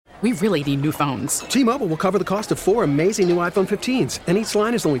We really need new phones. T-Mobile will cover the cost of 4 amazing new iPhone 15s, and each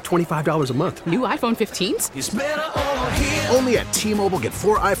line is only $25 a month. New iPhone 15s? It's better over here. Only at T-Mobile, get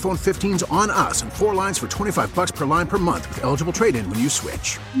 4 iPhone 15s on us and 4 lines for $25 per line per month with eligible trade-in when you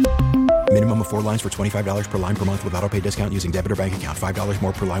switch. Minimum of 4 lines for $25 per line per month with autopay discount using debit or bank account. $5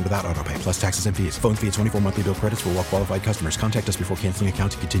 more per line without autopay, plus taxes and fees. Phone fee at 24 monthly bill credits for well-qualified customers. Contact us before canceling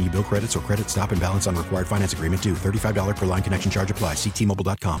account to continue bill credits or credit stop and balance on required finance agreement due. $35 per line connection charge applies. See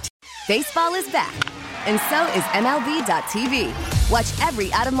T-Mobile.com. Baseball is back, and so is MLB.tv. Watch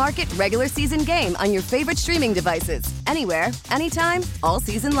every out-of-market regular season game on your favorite streaming devices. Anywhere, anytime, all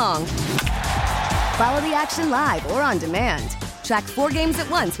season long. Follow the action live or on demand. Track 4 games at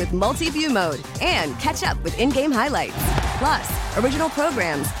once with multi-view mode and catch up with in-game highlights. Plus, original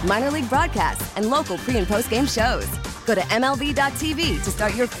programs, minor league broadcasts, and local pre- and post-game shows. Go to MLB.tv to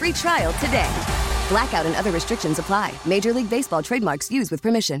start your free trial today. Blackout and other restrictions apply. Major League Baseball trademarks used with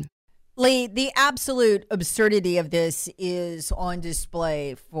permission. Lee, the absolute absurdity of this is on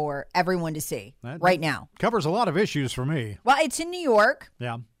display for everyone to see right now. Covers a lot of issues for me. Well, it's in New York.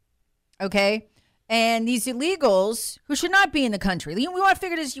 Yeah. Okay. And these illegals who should not be in the country. We want to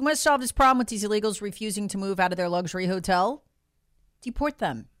figure this. You want to solve this problem with these illegals refusing to move out of their luxury hotel? Deport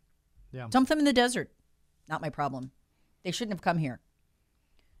them. Yeah. Dump them in the desert. Not my problem. They shouldn't have come here.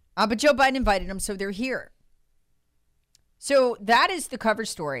 But Joe Biden invited them, so they're here. So that is the cover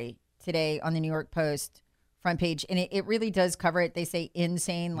story today on the New York Post front page. And it really does cover it. They say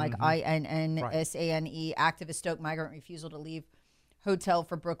insane, like INNSANE, activist stoke migrant refusal to leave hotel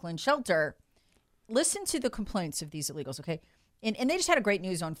for Brooklyn shelter. Listen to the complaints of these illegals, okay? And they just had a great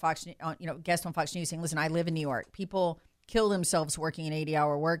news on Fox, guest on Fox News saying, listen, I live in New York. People kill themselves working an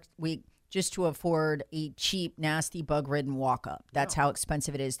 80-hour work week just to afford a cheap, nasty, bug-ridden walk-up. That's how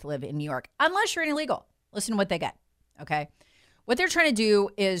expensive it is to live in New York, unless you're an illegal. Listen to what they get, okay? What they're trying to do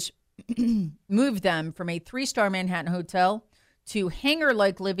is move them from a 3-star Manhattan hotel to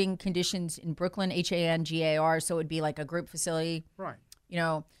hangar-like living conditions in Brooklyn, HANGAR, so it would be like a group facility. Right.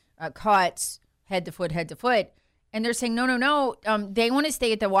 Cots, head to foot. And they're saying, no. They want to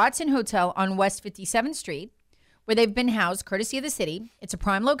stay at the Watson Hotel on West 57th Street, where they've been housed courtesy of the city. It's a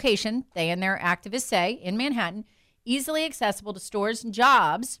prime location, they and their activists say, in Manhattan, easily accessible to stores and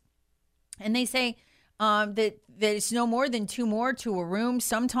jobs. And they say that there's no more than 2 more to a room.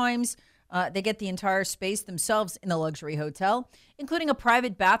 Sometimes they get the entire space themselves in the luxury hotel, including a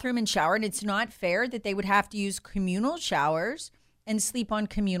private bathroom and shower. And it's not fair that they would have to use communal showers and sleep on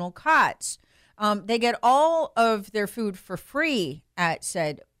communal cots. They get all of their food for free at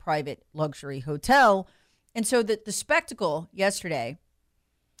said private luxury hotel. And so the spectacle yesterday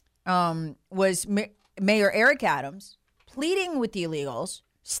was Mayor Eric Adams pleading with the illegals,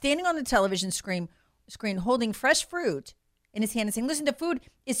 standing on the television screen holding fresh fruit in his hand and saying, listen, the food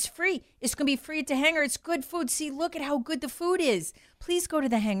is free. It's going to be free at the hangar. It's good food. See, look at how good the food is. Please go to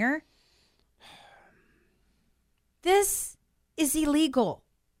the hangar. This is illegal.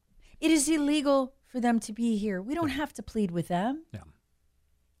 It is illegal for them to be here. We don't have to plead with them. Yeah.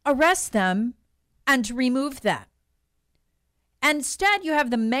 Arrest them and remove them. And instead, you have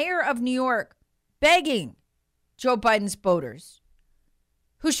the mayor of New York begging Joe Biden's voters,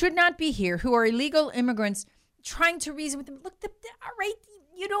 who should not be here, who are illegal immigrants, trying to reason with them. Look, all right,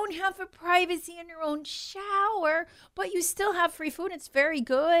 you don't have a privacy in your own shower, but you still have free food. It's very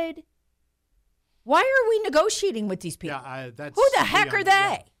good. Why are we negotiating with these people? Who the heck are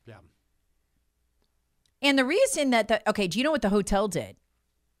they? Yeah. And the reason that do you know what the hotel did?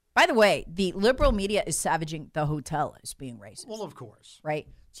 By the way, the liberal media is savaging the hotel as being racist. Well, of course. Right?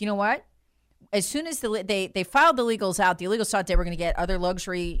 So you know what? As soon as they filed the illegals out, the illegals thought they were going to get other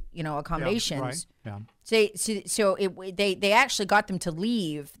luxury, accommodations. Yeah, right. Yeah. So they actually got them to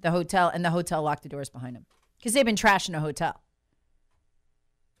leave the hotel, and the hotel locked the doors behind them because they've been trashing the hotel.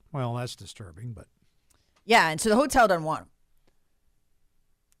 Well, that's disturbing, but yeah, and so the hotel doesn't want them.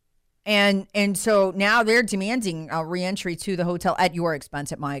 And so now they're demanding a reentry to the hotel at your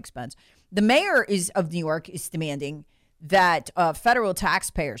expense, at my expense. The mayor of New York is demanding that federal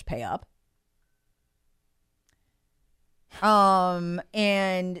taxpayers pay up.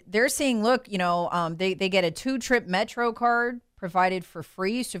 And they're saying, look, they get a 2-trip Metro card provided for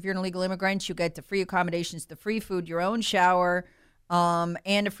free. So if you're an illegal immigrant, you get the free accommodations, the free food, your own shower,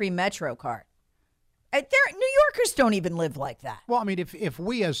 and a free Metro card. New Yorkers don't even live like that. Well, I mean, if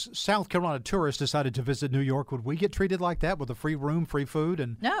we as South Carolina tourists decided to visit New York, would we get treated like that with a free room, free food,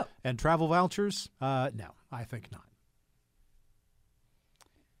 and travel vouchers? No, I think not.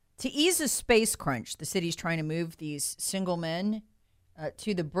 To ease a space crunch, the city's trying to move these single men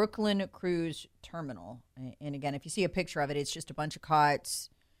to the Brooklyn Cruise Terminal. And again, if you see a picture of it, it's just a bunch of cots,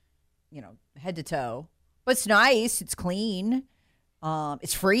 head to toe. But it's nice. It's clean.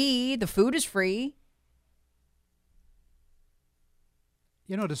 It's free. The food is free.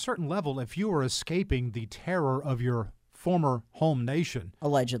 At a certain level, if you are escaping the terror of your former home nation,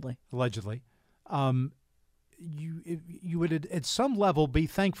 allegedly, you would at some level be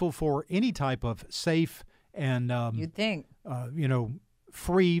thankful for any type of safe and you'd think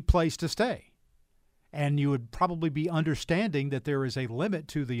free place to stay, and you would probably be understanding that there is a limit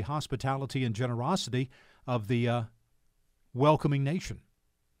to the hospitality and generosity of the welcoming nation.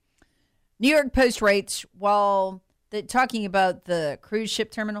 New York Post writes, while talking about the cruise ship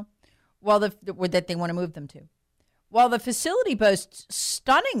terminal, that they want to move them to. While the facility boasts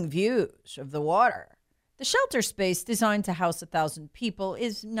stunning views of the water, the shelter space designed to house 1,000 people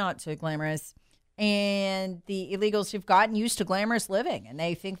is not so glamorous. And the illegals have gotten used to glamorous living, and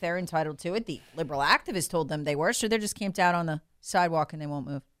they think they're entitled to it. The liberal activists told them they were, so they're just camped out on the sidewalk and they won't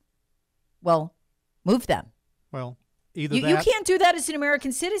move. Well, move them. Well, you can't do that as an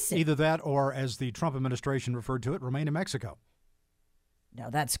American citizen. Either that or, as the Trump administration referred to it, remain in Mexico. No,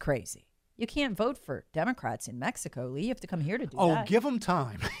 that's crazy. You can't vote for Democrats in Mexico, Lee. You have to come here to do that. Oh, give them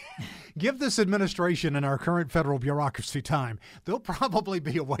time. Give this administration and our current federal bureaucracy time. There'll probably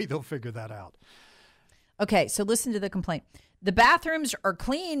be a way they'll figure that out. Okay, so listen to the complaint. The bathrooms are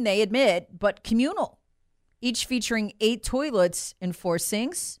clean, they admit, but communal, each featuring 8 toilets and 4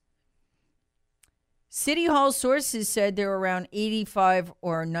 sinks. City Hall sources said there were around 85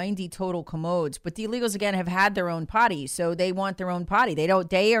 or 90 total commodes, but the illegals, again, have had their own potty, so they want their own potty.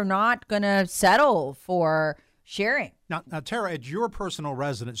 They are not going to settle for sharing. Now, Tara, at your personal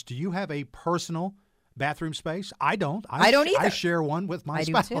residence, do you have a personal bathroom space? I don't. I don't either. I share one with my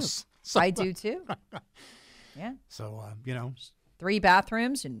spouse. Do too. So, I do too. Yeah. So, 3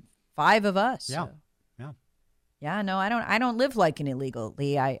 bathrooms and 5 of us. Yeah. So. Yeah. Yeah, no, I don't live like an illegal,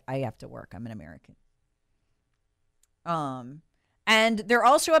 Lee. I have to work. I'm an American. And they're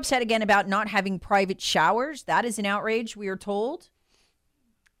also upset again about not having private showers. That is an outrage, we are told.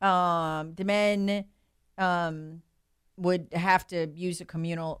 The men would have to use a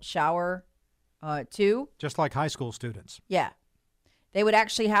communal shower too. Just like high school students. Yeah. They would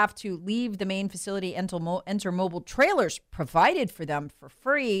actually have to leave the main facility, enter mobile trailers provided for them for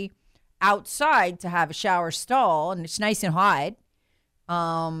free outside to have a shower stall, and it's nice and hot.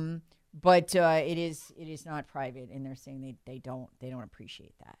 But it is not private, and they're saying they don't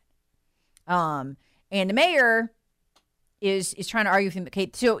appreciate that. And the mayor is trying to argue with him.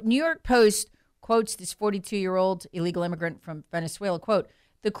 Okay, so New York Post quotes this 42-year-old illegal immigrant from Venezuela, quote,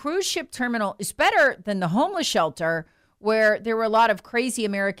 "The cruise ship terminal is better than the homeless shelter where there were a lot of crazy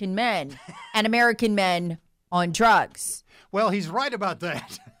American men and American men on drugs." Well, he's right about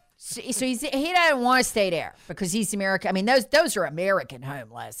that. So he doesn't want to stay there because he's American. I mean, those are American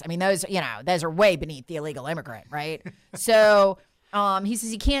homeless. I mean, those are way beneath the illegal immigrant, right? So he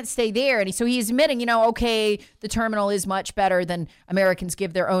says he can't stay there. And so he's admitting, okay, the terminal is much better than Americans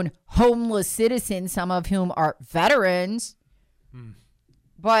give their own homeless citizens, some of whom are veterans.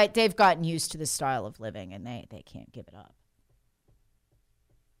 But they've gotten used to this style of living, and they can't give it up.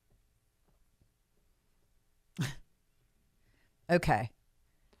 Okay.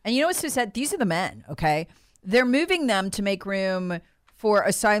 And you know what's so sad? These are the men, okay? They're moving them to make room for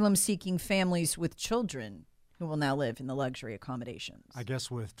asylum-seeking families with children who will now live in the luxury accommodations. I guess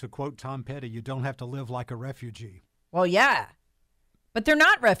to quote Tom Petty, you don't have to live like a refugee. Well, yeah. But they're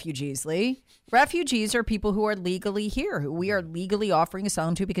not refugees, Lee. Refugees are people who are legally here, who we are legally offering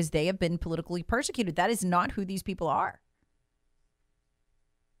asylum to because they have been politically persecuted. That is not who these people are.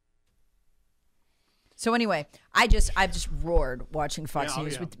 So anyway, I've just roared watching Fox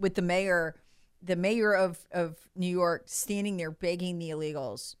News with the mayor of New York standing there begging the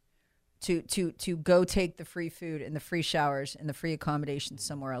illegals to go take the free food and the free showers and the free accommodations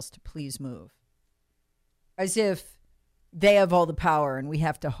somewhere else to please move. As if they have all the power and we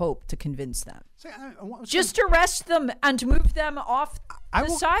have to hope to convince them. Just arrest them and move them off the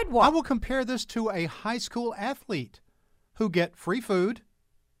sidewalk. I will compare this to a high school athlete who get free food.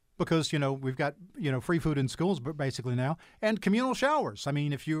 Because, we've got, free food in schools basically now, and communal showers. I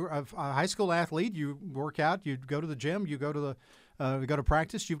mean, if you're a high school athlete, you work out, you go to the gym, you go to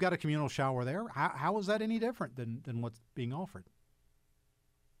practice, you've got a communal shower there. How is that any different than what's being offered?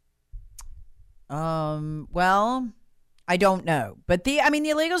 Well, I don't know. But the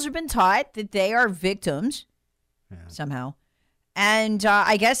illegals have been taught that they are victims somehow. And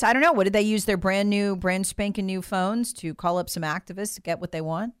I guess, I don't know, what did they use their brand spanking new phones to call up some activists to get what they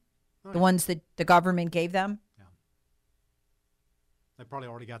want? The ones that the government gave them? Yeah. They probably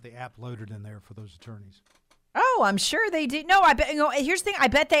already got the app loaded in there for those attorneys. Oh, I'm sure they do. No, I bet. Here's the thing. I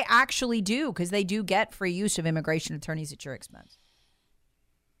bet they actually do, because they do get free use of immigration attorneys at your expense.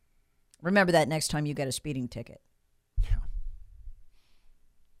 Remember that next time you get a speeding ticket. Yeah.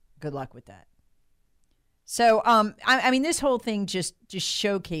 Good luck with that. So, I mean, this whole thing just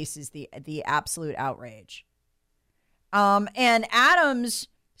showcases the absolute outrage. And Adams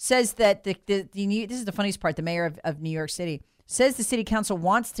says that this is the funniest part. The mayor of New York City says the city council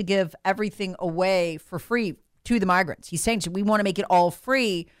wants to give everything away for free to the migrants. He's saying we want to make it all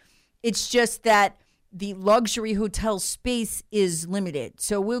free. It's just that the luxury hotel space is limited.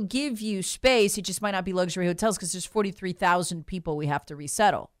 So we'll give you space. It just might not be luxury hotels because there's 43,000 people we have to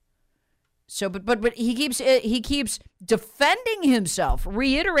resettle. So, but he keeps defending himself,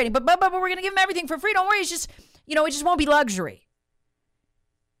 reiterating, but we're going to give him everything for free. Don't worry. It's just, it just won't be luxury.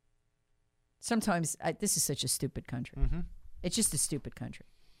 Sometimes this is such a stupid country. Mm-hmm. It's just a stupid country.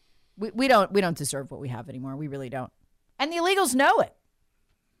 We don't deserve what we have anymore. We really don't. And the illegals know it.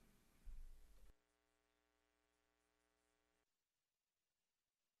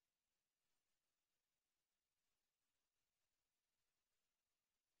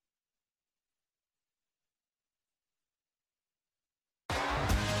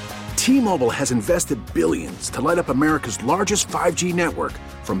 T-Mobile has invested billions to light up America's largest 5G network,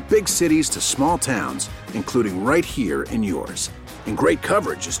 from big cities to small towns, including right here in yours. And great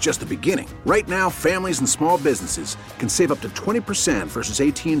coverage is just the beginning. Right now, families and small businesses can save up to 20% versus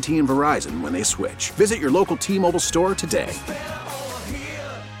AT&T and Verizon when they switch. Visit your local T-Mobile store today.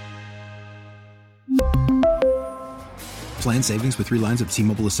 Plan savings with 3 lines of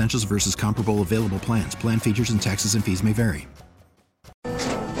T-Mobile Essentials versus comparable available plans. Plan features and taxes and fees may vary.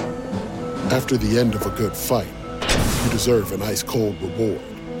 After the end of a good fight, you deserve an ice-cold reward.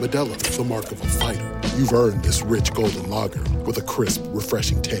 Modelo is the mark of a fighter. You've earned this rich golden lager with a crisp,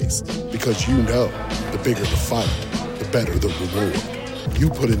 refreshing taste. Because you know, the bigger the fight, the better the reward. You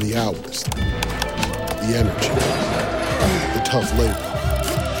put in the hours, the energy, the tough labor.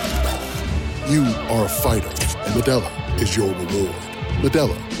 You are a fighter, and Modelo is your reward.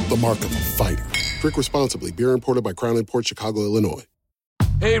 Modelo, the mark of a fighter. Drink responsibly. Beer imported by Crown Imports, Chicago, Illinois.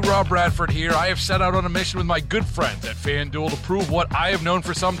 Hey, Rob Bradford here. I have set out on a mission with my good friends at FanDuel to prove what I have known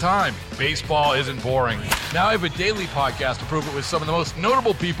for some time. Baseball isn't boring. Now I have a daily podcast to prove it with some of the most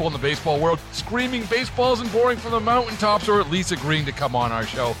notable people in the baseball world, screaming baseball isn't boring from the mountaintops, or at least agreeing to come on our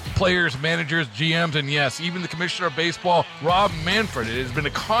show. Players, managers, GMs, and yes, even the commissioner of baseball, Rob Manfred. It has been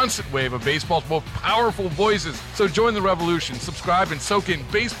a constant wave of baseball's most powerful voices. So join the revolution. Subscribe and soak in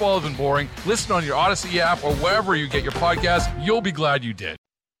Baseball Isn't Boring. Listen on your Odyssey app or wherever you get your podcasts. You'll be glad you did.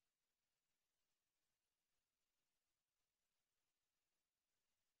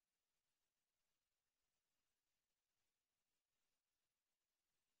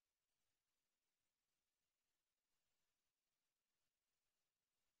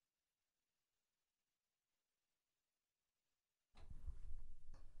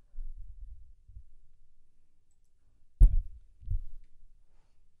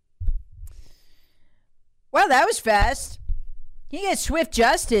 Well, that was fast. You get swift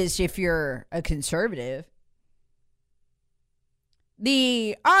justice if you're a conservative.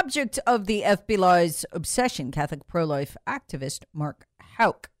 The object of the FBI's obsession, Catholic pro-life activist Mark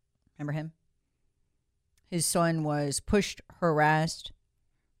Houck. Remember him? His son was pushed, harassed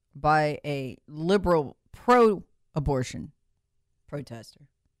by a liberal pro-abortion protester.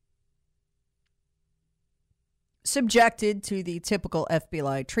 Subjected to the typical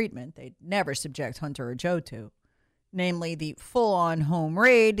FBI treatment they'd never subject Hunter or Joe to, namely the full-on home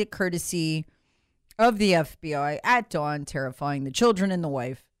raid courtesy of the FBI at dawn, terrifying the children and the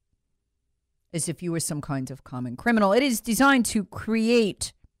wife as if you were some kind of common criminal. It is designed to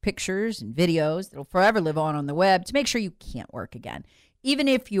create pictures and videos that'll forever live on the web to make sure you can't work again, even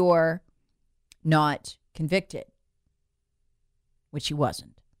if you're not convicted, which he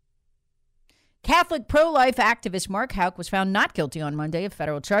wasn't. Catholic pro-life activist Mark Houck was found not guilty on Monday of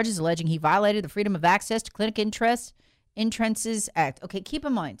federal charges alleging he violated the Freedom of Access to Clinic Entrances Act. Okay, keep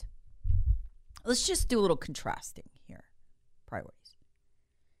in mind. Let's just do a little contrasting here. Priorities.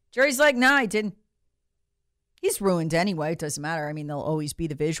 Jerry's like, nah, I didn't. He's ruined anyway. It doesn't matter. I mean, there'll always be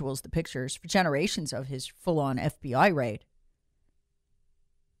the visuals, the pictures for generations of his full-on FBI raid.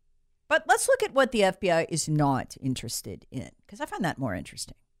 But let's look at what the FBI is not interested in, because I find that more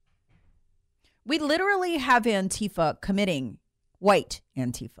interesting. We literally have Antifa committing, white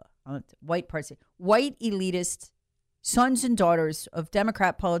Antifa, white parts, white elitist sons and daughters of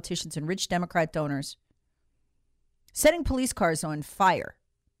Democrat politicians and rich Democrat donors, setting police cars on fire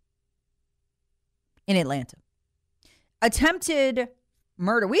in Atlanta. Attempted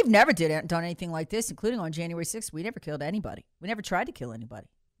murder. We've never done anything like this, including on January 6th. We never killed anybody. We never tried to kill anybody.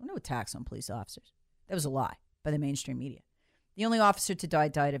 There were no attacks on police officers. That was a lie by the mainstream media. The only officer to die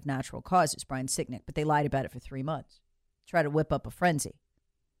died of natural causes, Brian Sicknick, but they lied about it for 3 months. Try to whip up a frenzy.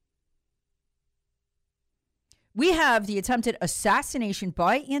 We have the attempted assassination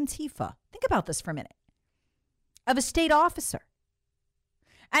by Antifa. Think about this for a minute. Of a state officer.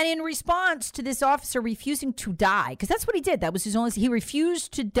 And in response to this officer refusing to die, because that's what he did. That was his only, he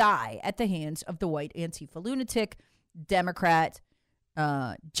refused to die at the hands of the white Antifa lunatic, Democrat,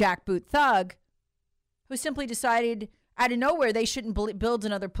 jackboot thug, who simply decided out of nowhere they shouldn't build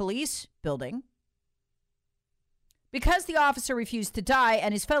another police building. Because the officer refused to die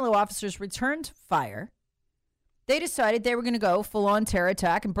and his fellow officers returned fire, they decided they were going to go full-on terror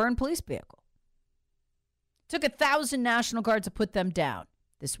attack and burn police vehicle. Took 1,000 National Guard to put them down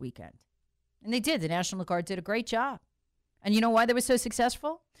this weekend. And they did. The National Guard did a great job. And you know why they were so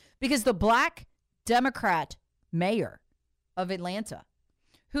successful? Because the black Democrat mayor of Atlanta,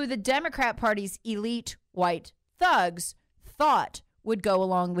 who the Democrat Party's elite white thugs thought would go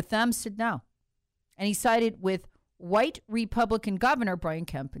along with them, said no. And he sided with white Republican Governor Brian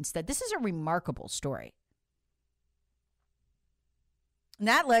Kemp instead. This is a remarkable story. And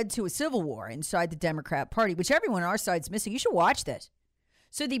that led to a civil war inside the Democrat Party, which everyone on our side is missing. You should watch this.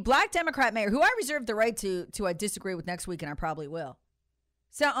 So the black Democrat mayor, who I reserve the right to disagree with next week, and I probably will.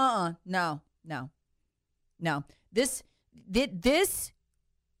 So, no. This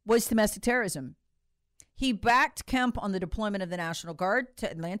was domestic terrorism. He backed Kemp on the deployment of the National Guard to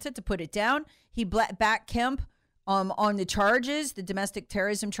Atlanta to put it down. He backed Kemp on the charges, the domestic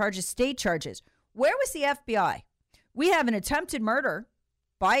terrorism charges, state charges. Where was the FBI? We have an attempted murder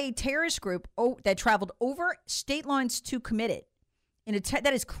by a terrorist group that traveled over state lines to commit it.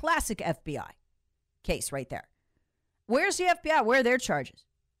 That is classic FBI case right there. Where's the FBI? Where are their charges?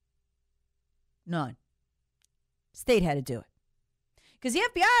 None. State had to do it. Because the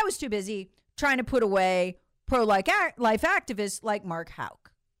FBI was too busy trying to put away pro-life activists like Mark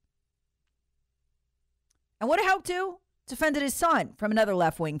Houck. And what did Houck do? Defended his son from another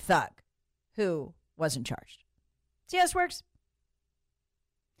left-wing thug who wasn't charged. See how this works?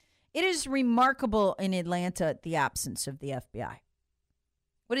 It is remarkable in Atlanta, the absence of the FBI.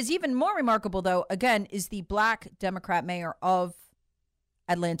 What is even more remarkable, though, again, is the black Democrat mayor of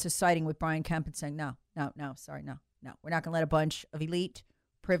Atlanta siding with Brian Kemp and saying, no, we're not going to let a bunch of elite,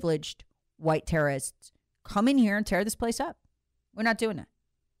 privileged, white terrorists come in here and tear this place up. We're not doing it.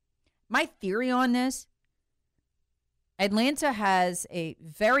 My theory on this, Atlanta has a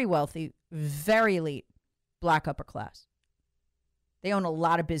very wealthy, very elite black upper class. They own a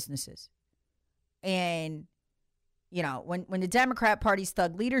lot of businesses. And, you know, when the Democrat Party's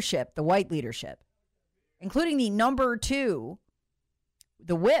thug leadership, the white leadership, including the number 2,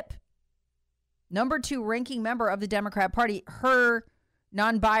 the whip, number 2 ranking member of the Democrat Party, her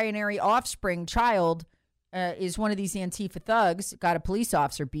non-binary offspring child is one of these Antifa thugs, got a police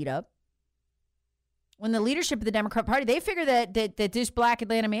officer beat up. When the leadership of the Democrat Party, they figure that this black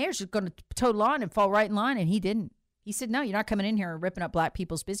Atlanta mayor is just going to toe the line and fall right in line, and he didn't. He said, no, you're not coming in here and ripping up black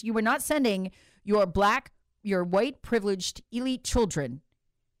people's business. You were not sending your white, privileged, elite children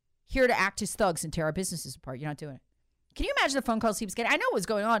here to act as thugs and tear our businesses apart. You're not doing it. Can you imagine the phone calls he was getting? I know what's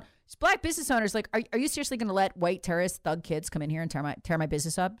going on. It's black business owners like, are you seriously going to let white terrorist thug kids come in here and tear my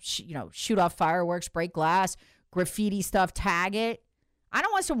business up? Shoot off fireworks, break glass, graffiti stuff, tag it. I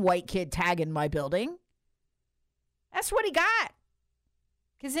don't want some white kid tagging my building. That's what he got.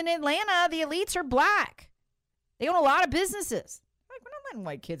 Because in Atlanta, the elites are black. They own a lot of businesses. Like, we're not letting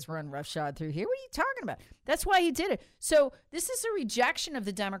white kids run roughshod through here. What are you talking about? That's why he did it. So this is a rejection of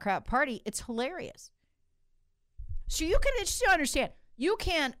the Democrat Party. It's hilarious. So you can just understand, you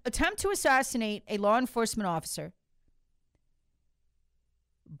can attempt to assassinate a law enforcement officer,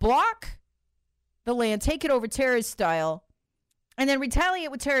 block the land, take it over terrorist style, and then retaliate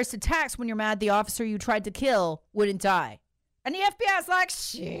with terrorist attacks when you're mad the officer you tried to kill wouldn't die. And the FBI's like,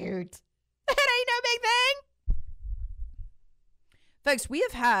 shoot, that ain't no big thing. Folks, we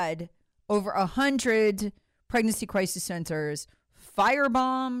have had over 100 pregnancy crisis centers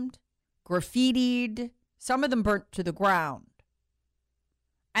firebombed, graffitied, some of them burnt to the ground.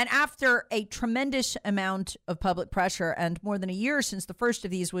 And after a tremendous amount of public pressure and more than a year since the first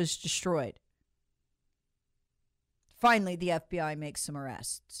of these was destroyed, finally the FBI makes some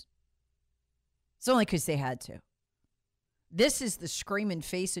arrests. It's only because they had to. This is the screaming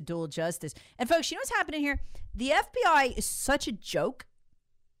face of dual justice. And folks, you know what's happening here? The FBI is such a joke.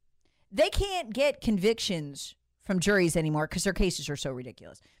 They can't get convictions from juries anymore because their cases are so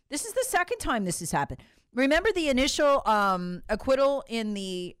ridiculous. This is the second time this has happened. Remember the initial acquittal in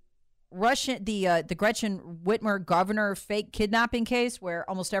the Gretchen Whitmer governor fake kidnapping case, where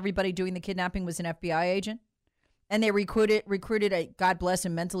almost everybody doing the kidnapping was an FBI agent, and they recruited a, God bless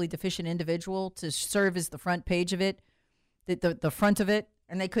him, mentally deficient individual to serve as the front page of it, the front of it,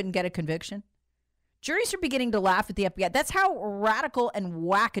 and they couldn't get a conviction. Juries are beginning to laugh at the FBI. That's how radical and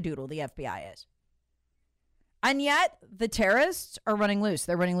wackadoodle the FBI is. And yet, the terrorists are running loose.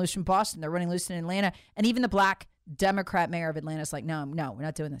 They're running loose from Boston. They're running loose in Atlanta. And even the black Democrat mayor of Atlanta is like, no, we're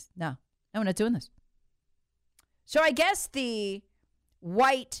not doing this. No, we're not doing this. So I guess the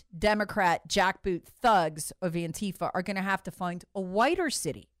white Democrat jackboot thugs of Antifa are going to have to find a whiter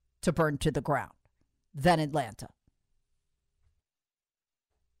city to burn to the ground than Atlanta.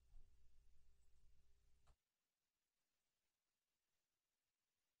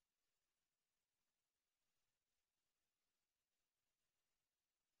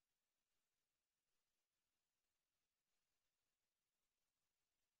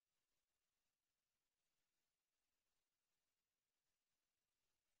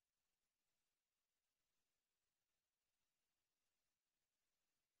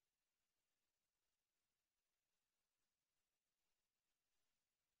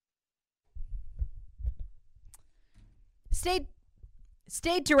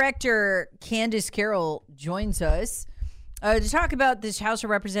 State Director Candace Carroll joins us to talk about this House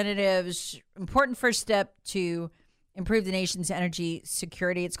of Representatives' important first step to improve the nation's energy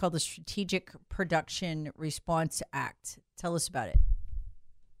security. It's called the Strategic Production Response Act. Tell us about it.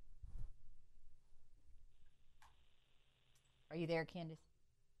 Are you there, Candace?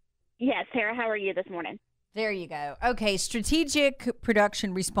 Yes, Sarah, how are you this morning? There you go. Okay, Strategic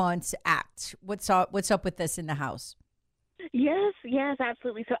Production Response Act. What's up with this in the House? Yes,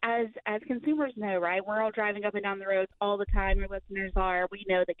 absolutely. So as consumers know, right, we're all driving up and down the roads all the time. Your listeners are. We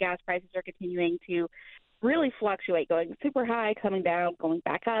know that gas prices are continuing to really fluctuate, going super high, coming down, going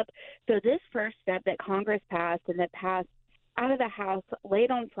back up. So this first step that Congress passed and that passed out of the House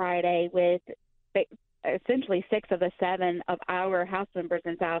late on Friday with essentially 6 of the 7 of our House members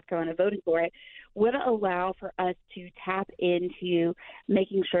in South Carolina voting for it, would allow for us to tap into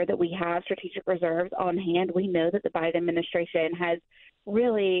making sure that we have strategic reserves on hand. We know that the Biden administration has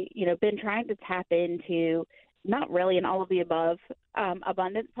really, been trying to tap into not really an all of the above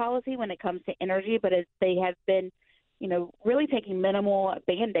abundance policy when it comes to energy, but as they have been, really taking minimal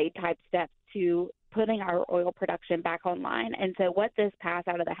Band-Aid type steps to putting our oil production back online. And so what this pass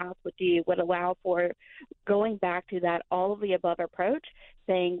out of the House would do would allow for going back to that all of the above approach,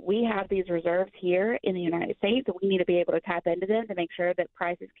 saying we have these reserves here in the United States, and we need to be able to tap into them to make sure that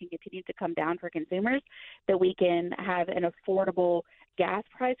prices can continue to come down for consumers, that we can have an affordable gas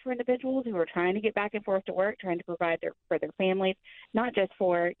price for individuals who are trying to get back and forth to work, trying to provide for their families, not just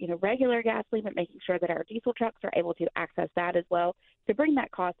for, regular gasoline, but making sure that our diesel trucks are able to access that as well, to bring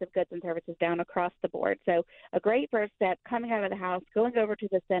that cost of goods and services down across the board. So a great first step coming out of the House, going over to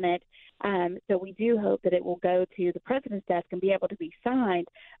the Senate. So we do hope that it will go to the president's desk and be able to be signed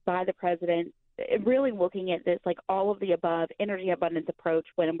by the president, really looking at this like all of the above energy abundance approach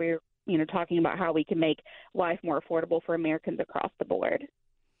when we're talking about how we can make life more affordable for Americans across the board.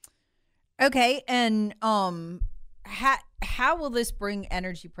 Okay, and how will this bring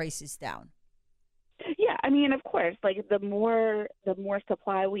energy prices down? Yeah, I mean, of course, like the more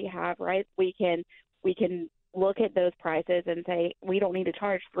supply we have, right? We can look at those prices and say we don't need to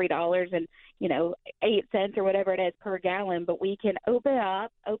charge $3 and 8 cents or whatever it is per gallon, but we can open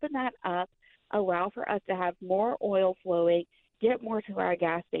that up, allow for us to have more oil flowing, get more to our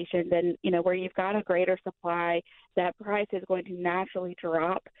gas stations, and where you've got a greater supply, that price is going to naturally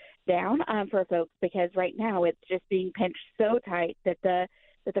drop down for folks, because right now it's just being pinched so tight that the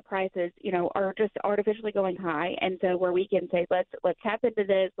prices, are just artificially going high. And so where we can say, let's tap into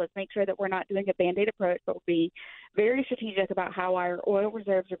this, let's make sure that we're not doing a Band-Aid approach, but we'll be very strategic about how our oil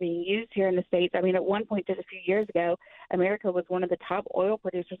reserves are being used here in the States. I mean, at one point just a few years ago, America was one of the top oil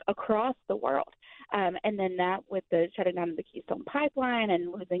producers across the world. And then that with the shutting down of the Keystone Pipeline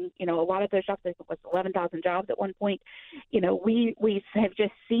and losing, a lot of those jobs, it was 11,000 jobs at one point, we have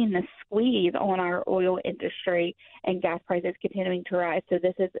just seen the squeeze on our oil industry and gas prices continuing to rise. So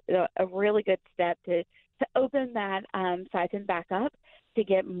this is a really good step to open that siphon back up, to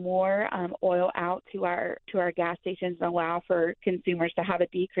get more oil out to our gas stations and allow for consumers to have a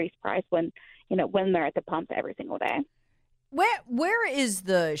decreased price when they're at the pump every single day. Where is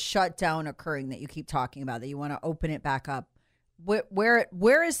the shutdown occurring that you keep talking about, that you want to open it back up?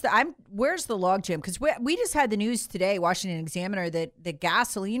 Where's the logjam? Because we just had the news today, Washington Examiner, that the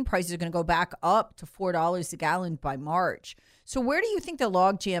gasoline prices are going to go back up to $4 a gallon by March. So where do you think the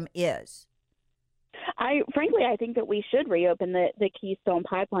logjam is? I think that we should reopen the Keystone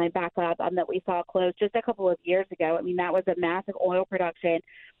Pipeline back up that we saw close just a couple of years ago. I mean, that was a massive oil production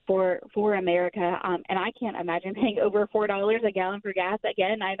for America, and I can't imagine paying over $4 a gallon for gas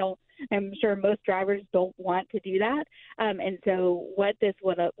again. I'm sure most drivers don't want to do that, and so what this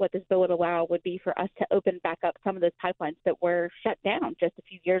bill would allow would be for us to open back up some of those pipelines that were shut down just a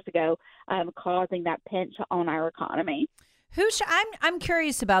few years ago, causing that pinch on our economy. I'm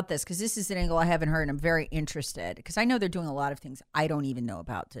curious about this because this is an angle I haven't heard, and I'm very interested because I know they're doing a lot of things I don't even know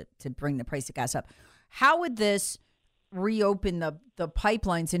about to bring the price of gas up. How would this reopen the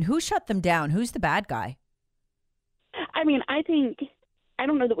pipelines, and who shut them down? Who's the bad guy? I mean, I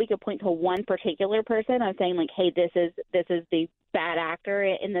don't know that we could point to one particular person. I'm saying like, hey, this is the bad actor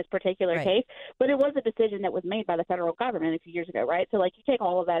in this particular case, but it was a decision that was made by the federal government a few years ago, right? So like you take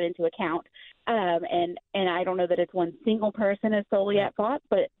all of that into account, and I don't know that it's one single person is solely at fault,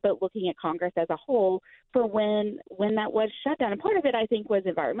 but looking at Congress as a whole for when that was shut down. And part of it, I think, was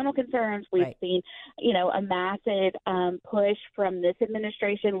environmental concerns. We've seen, a massive push from this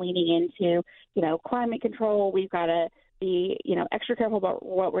administration leaning into, climate control. We've got to be, extra careful about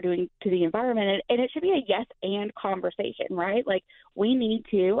what we're doing to the environment. And it should be a yes and conversation, right? Like we need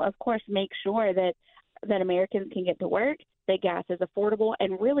to, of course, make sure that Americans can get to work, that gas is affordable.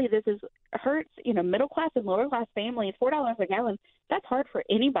 And really this hurts, middle class and lower class families. $4 a gallon, that's hard for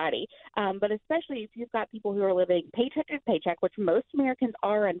anybody. But especially if you've got people who are living paycheck to paycheck, which most Americans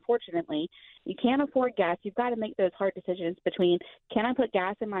are, unfortunately, you can't afford gas. You've got to make those hard decisions between, can I put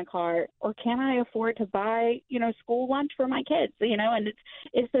gas in my car or can I afford to buy, school lunch for my kids, and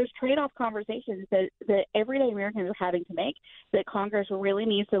it's those trade-off conversations that everyday Americans are having to make that Congress really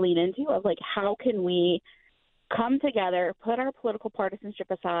needs to lean into of like, how can we come together, put our political partisanship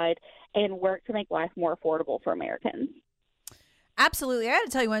aside, and work to make life more affordable for Americans. Absolutely. I got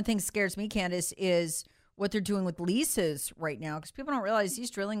to tell you, one thing that scares me, Candace, is what they're doing with leases right now, because people don't realize these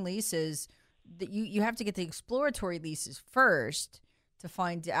drilling leases, that you have to get the exploratory leases first to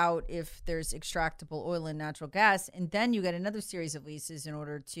find out if there's extractable oil and natural gas, and then you get another series of leases in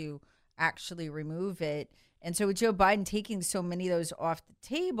order to actually remove it. And so with Joe Biden taking so many of those off the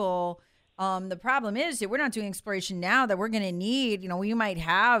table, the problem is that we're not doing exploration now that we're going to need. We might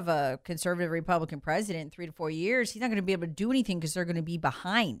have a conservative Republican president in 3 to 4 years. He's not going to be able to do anything because they're going to be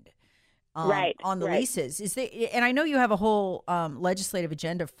behind on the leases. And I know you have a whole legislative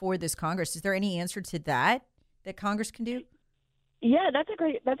agenda for this Congress. Is there any answer to that Congress can do? Yeah, that's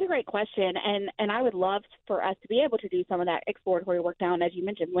a great question, and I would love for us to be able to do some of that exploratory work down, as you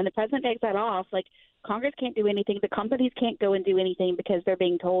mentioned. When the president takes that off, like Congress can't do anything, the companies can't go and do anything because they're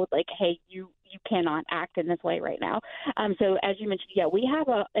being told like, hey, you cannot act in this way right now. So as you mentioned, yeah, we have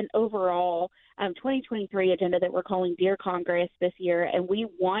an overall 2023 agenda that we're calling Dear Congress this year, and we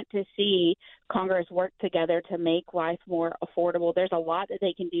want to see Congress work together to make life more affordable. There's a lot that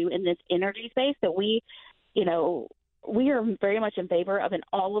they can do in this energy space that we are very much in favor of an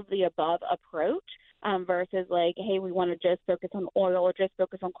all of the above approach versus like, hey, we want to just focus on oil or just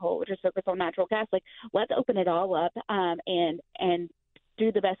focus on coal or just focus on natural gas. Like, let's open it all up and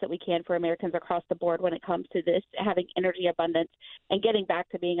do the best that we can for Americans across the board when it comes to this, having energy abundance and getting back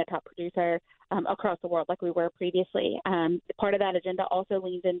to being a top producer across the world like we were previously. Part of that agenda also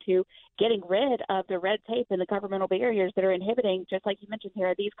leans into getting rid of the red tape and the governmental barriers that are inhibiting, just like you mentioned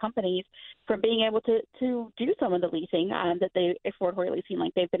here, these companies from being able to do some of the leasing that they exploratory leasing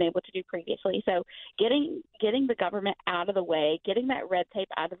like they've been able to do previously. So getting the government out of the way, getting that red tape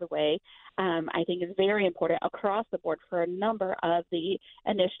out of the way, I think is very important across the board for a number of the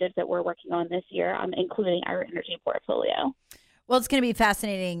initiatives that we're working on this year, including our energy portfolio. Well, it's going to be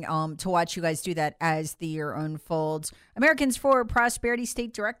fascinating to watch you guys do that as the year unfolds. Americans for Prosperity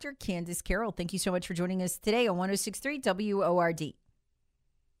State Director Candace Carroll, thank you so much for joining us today on 106.3 WORD.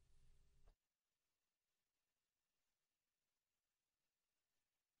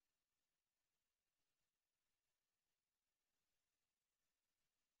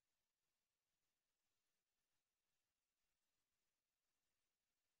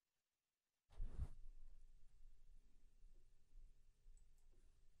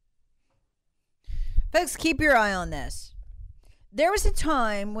 Folks, keep your eye on this. There was a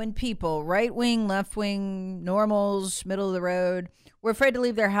time when people, right wing, left wing, normals, middle of the road, were afraid to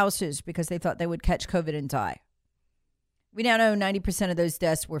leave their houses because they thought they would catch COVID and die. We now know 90% of those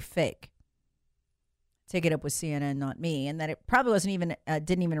deaths were fake. Take it up with CNN, not me, and that it probably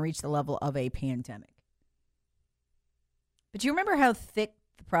didn't even reach the level of a pandemic. But do you remember how thick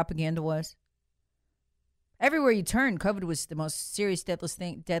the propaganda was? Everywhere you turn, COVID was the most serious,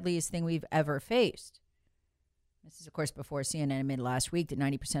 deadliest thing we've ever faced. This is, of course, before CNN admitted last week that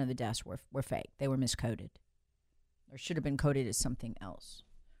 90% of the deaths were fake. They were miscoded or should have been coded as something else.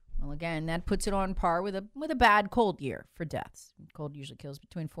 Well, again, that puts it on par with a bad cold year for deaths. Cold usually kills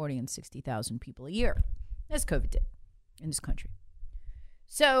between 40 and 60,000 people a year, as COVID did in this country.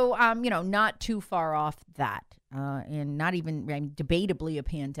 So, not too far off that, and not even debatably a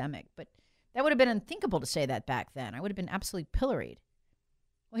pandemic. But that would have been unthinkable to say that back then. I would have been absolutely pilloried.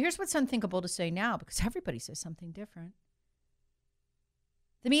 Well, here's what's unthinkable to say now, because everybody says something different.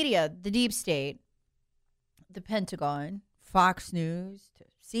 The media, the deep state, the Pentagon, Fox News, to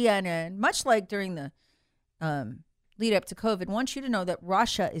CNN, much like during the lead up to COVID, wants you to know that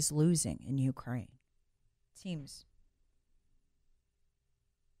Russia is losing in Ukraine. Seems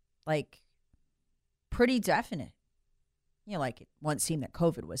like pretty definite. Like it once seemed that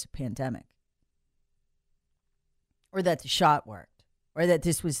COVID was a pandemic, or that the shot worked, or that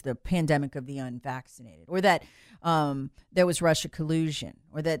this was the pandemic of the unvaccinated, or that there was Russia collusion,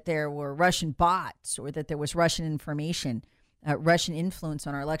 or that there were Russian bots, or that there was Russian information, Russian influence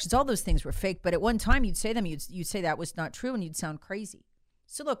on our elections. All those things were fake, but at one time you'd say them, you'd say that was not true, and you'd sound crazy.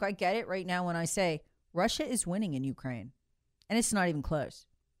 So look, I get it right now when I say Russia is winning in Ukraine, and it's not even close.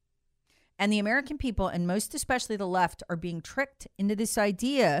 And the American people, and most especially the left, are being tricked into this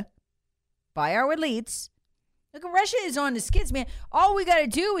idea by our elites. Look, Russia is on the skids, man. All we got to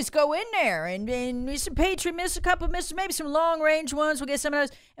do is go in there and miss some Patriot missiles, a couple of missiles, maybe some long-range ones. We'll get some of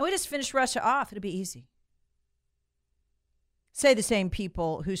those, and we just finish Russia off. It'll be easy. Say the same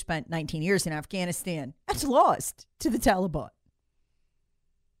people who spent 19 years in Afghanistan. That's lost to the Taliban.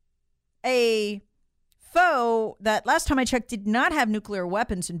 A foe that, last time I checked, did not have nuclear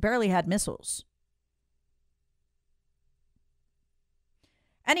weapons and barely had missiles.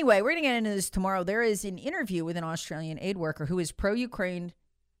 Anyway, we're going to get into this tomorrow. There is an interview with an Australian aid worker who is pro-Ukraine,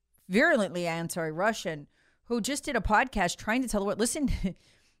 virulently anti-Russian, who just did a podcast trying to tell the world, listen,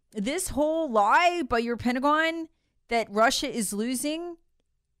 this whole lie by your Pentagon that Russia is losing,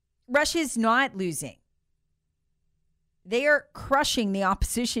 Russia is not losing. They are crushing the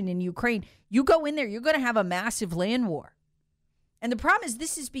opposition in Ukraine. You go in there, you're going to have a massive land war. And the problem is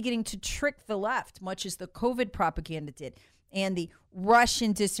this is beginning to trick the left, much as the COVID propaganda did, and the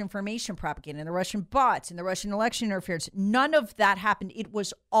Russian disinformation propaganda, and the Russian bots, and the Russian election interference. None of that happened. It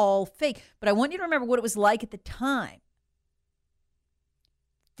was all fake. But I want you to remember what it was like at the time.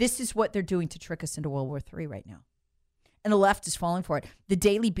 This is what they're doing to trick us into World War III right now. And the left is falling for it. The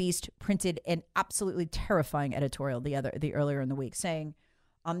Daily Beast printed an absolutely terrifying editorial earlier in the week saying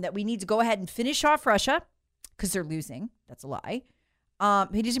that we need to go ahead and finish off Russia because they're losing. That's a lie.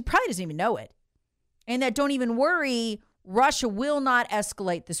 He probably doesn't even know it. And that don't even worry, Russia will not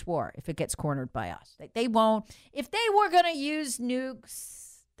escalate this war if it gets cornered by us. They won't. If they were going to use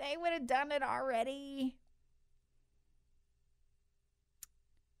nukes, they would have done it already.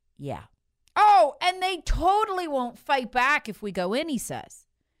 Yeah. Oh, and they totally won't fight back if we go in, he says,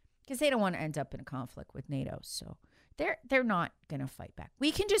 because they don't want to end up in a conflict with NATO. So they're not going to fight back.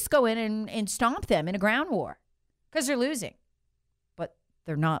 We can just go in and stomp them in a ground war because they're losing, but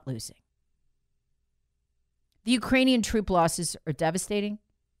they're not losing. The Ukrainian troop losses are devastating.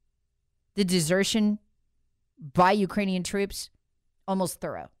 The desertion by Ukrainian troops, almost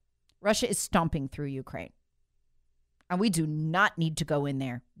thorough. Russia is stomping through Ukraine. And we do not need to go in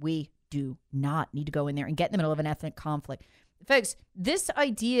there. We do not need to go in there and get in the middle of an ethnic conflict. Folks, this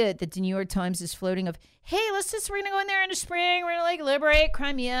idea that the New York Times is floating of, hey, we're going to go in there in the spring. We're going to liberate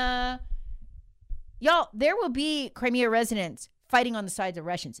Crimea. Y'all, there will be Crimea residents fighting on the sides of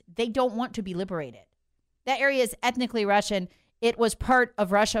Russians. They don't want to be liberated. That area is ethnically Russian. It was part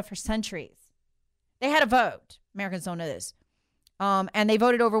of Russia for centuries. They had a vote. Americans don't know this. And they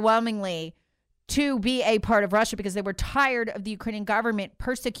voted overwhelmingly to be a part of Russia because they were tired of the Ukrainian government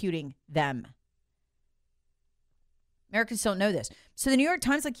persecuting them. Americans don't know this. So the New York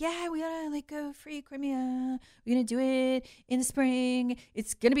Times we gotta go free Crimea. We're gonna do it in the spring.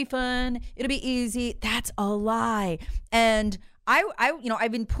 It's gonna be fun. It'll be easy. That's a lie. And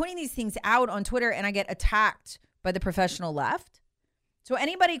I've been pointing these things out on Twitter and I get attacked by the professional left. So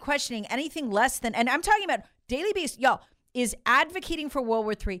anybody questioning anything less than, and I'm talking about Daily Beast, y'all, is advocating for World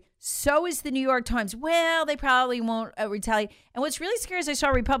War III. So is the New York Times. Well, they probably won't retaliate. And what's really scary is I saw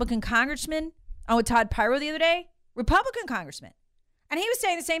a Republican congressman on with Todd Pyro the other day. Republican congressman. And he was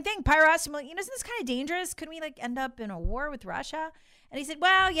saying the same thing. Pyro asked him, isn't this kind of dangerous? Could we end up in a war with Russia? And he said,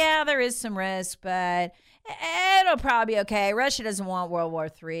 well, yeah, there is some risk, but it'll probably be okay. Russia doesn't want World War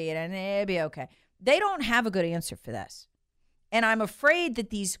III, and it'll be okay. They don't have a good answer for this. And I'm afraid that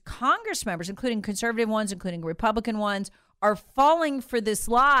these Congress members, including conservative ones, including Republican ones, are falling for this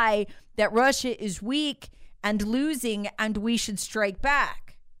lie that Russia is weak and losing, and we should strike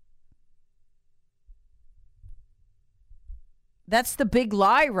back. That's the big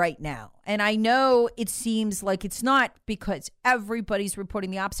lie right now. And I know it seems like it's not because everybody's reporting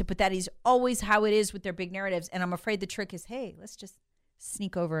the opposite, but that is always how it is with their big narratives. And I'm afraid the trick is, hey, let's just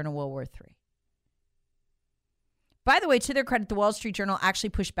sneak over into World War III. By the way, to their credit, the Wall Street Journal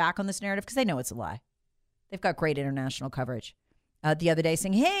actually pushed back on this narrative because they know it's a lie. They've got great international coverage. The other day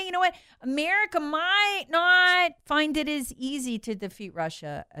saying, hey, you know what? America might not find it as easy to defeat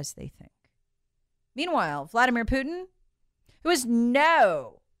Russia as they think. Meanwhile, Vladimir Putin, who has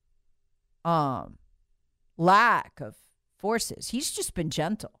no lack of forces, he's just been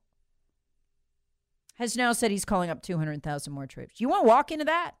gentle, has now said he's calling up 200,000 more troops. You want to walk into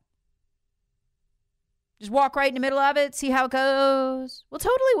that? Just walk right in the middle of it, see how it goes. We'll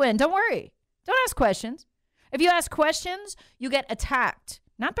totally win. Don't worry. Don't ask questions. If you ask questions, you get attacked,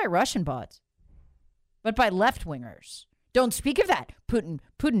 not by Russian bots, but by left-wingers. Don't speak of that. Putin,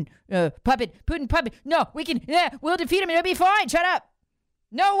 puppet. No, we'll defeat him. It'll be fine. Shut up.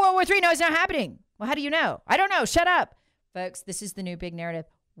 No, World War III. No, it's not happening. Well, how do you know? I don't know. Shut up. Folks, this is the new big narrative.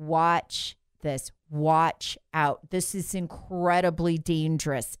 Watch this. Watch out. This is incredibly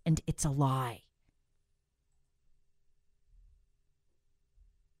dangerous, and it's a lie.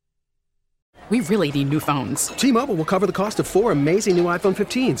 We really need new phones. T-Mobile will cover the cost of 4 amazing new iPhone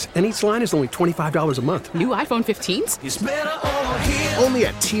 15s, and each line is only $25 a month. New iPhone 15s? It's better over here. Only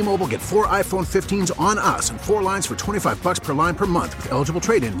at T-Mobile, get 4 iPhone 15s on us and 4 lines for $25 per line per month with eligible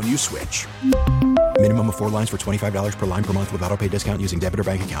trade-in when you switch. Minimum of 4 lines for $25 per line per month with autopay discount using debit or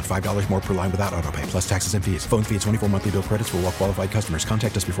bank account. $5 more per line without autopay, plus taxes and fees. Phone fee at 24 monthly bill credits for well-qualified customers.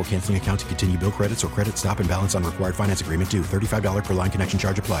 Contact us before canceling account to continue bill credits or credit stop and balance on required finance agreement due. $35 per line connection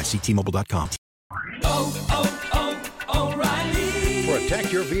charge applies. See T-Mobile.com. O'Reilly.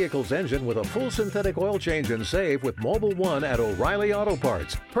 Protect your vehicle's engine with a full synthetic oil change and save with Mobil 1 at O'Reilly Auto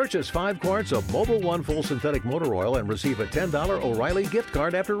Parts. Purchase 5 quarts of Mobil 1 full synthetic motor oil and receive a $10 O'Reilly gift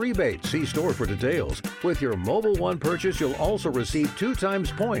card after rebate. See store for details. With your Mobil 1 purchase, you'll also receive 2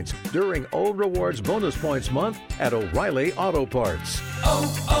 times points during O Rewards Bonus Points Month at O'Reilly Auto Parts.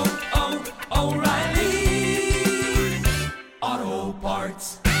 O'Reilly Auto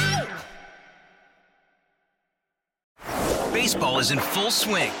Parts. Baseball is in full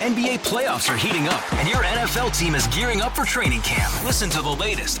swing. NBA playoffs are heating up, and your NFL team is gearing up for training camp. Listen to the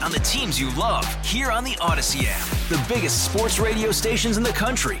latest on the teams you love here on the Odyssey app. The biggest sports radio stations in the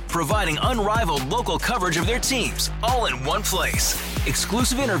country, providing unrivaled local coverage of their teams, all in one place.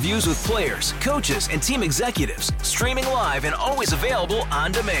 Exclusive interviews with players, coaches, and team executives, streaming live and always available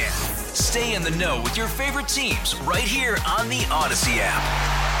on demand. Stay in the know with your favorite teams right here on the Odyssey app.